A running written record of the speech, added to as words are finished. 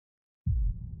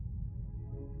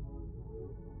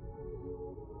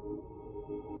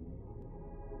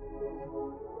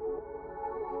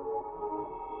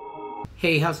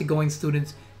Hey, how's it going,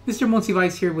 students? Mr.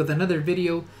 Monsiváis here with another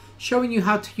video showing you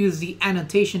how to use the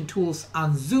annotation tools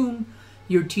on Zoom.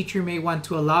 Your teacher may want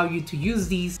to allow you to use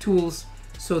these tools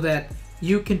so that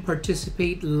you can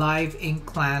participate live in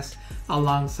class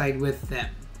alongside with them.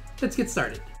 Let's get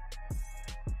started.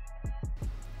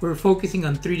 We're focusing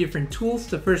on 3 different tools.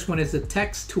 The first one is the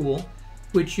text tool,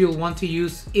 which you'll want to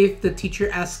use if the teacher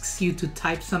asks you to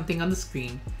type something on the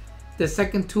screen. The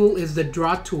second tool is the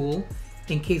draw tool,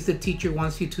 in case the teacher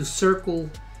wants you to circle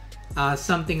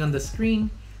something on the screen.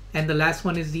 And the last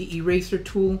one is the eraser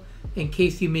tool, in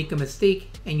case you make a mistake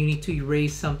and you need to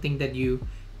erase something that you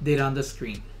did on the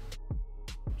screen.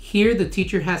 Here the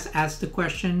teacher has asked the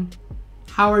question,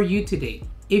 how are you today?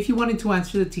 If you wanted to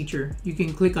answer the teacher, you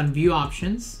can click on View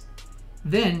Options,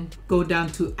 then go down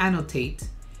to Annotate,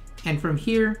 and from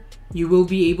here you will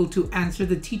be able to answer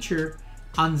the teacher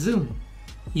on Zoom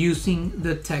using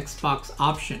the text box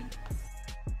option.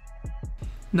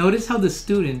 Notice how the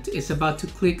student is about to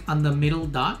click on the middle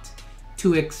dot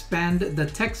to expand the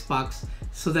text box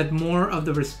so that more of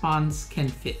the response can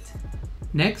fit.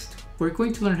 Next, we're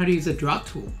going to learn how to use a draw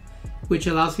tool, which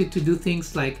allows you to do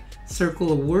things like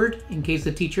circle a word in case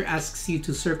the teacher asks you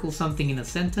to circle something in a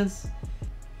sentence.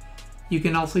 You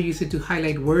can also use it to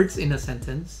highlight words in a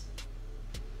sentence,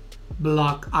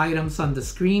 block items on the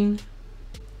screen,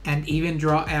 and even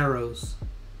draw arrows.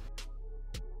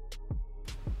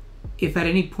 If at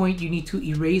any point you need to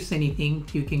erase anything,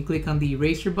 you can click on the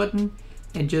eraser button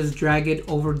and just drag it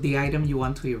over the item you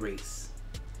want to erase.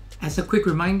 As a quick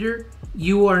reminder,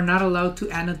 you are not allowed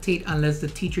to annotate unless the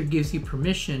teacher gives you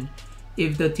permission.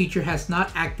 If the teacher has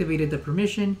not activated the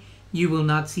permission, you will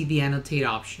not see the annotate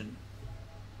option.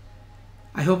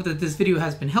 I hope that this video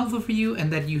has been helpful for you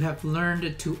and that you have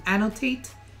learned to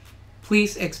annotate.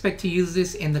 Please expect to use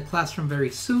this in the classroom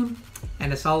very soon.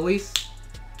 And as always,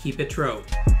 keep it true.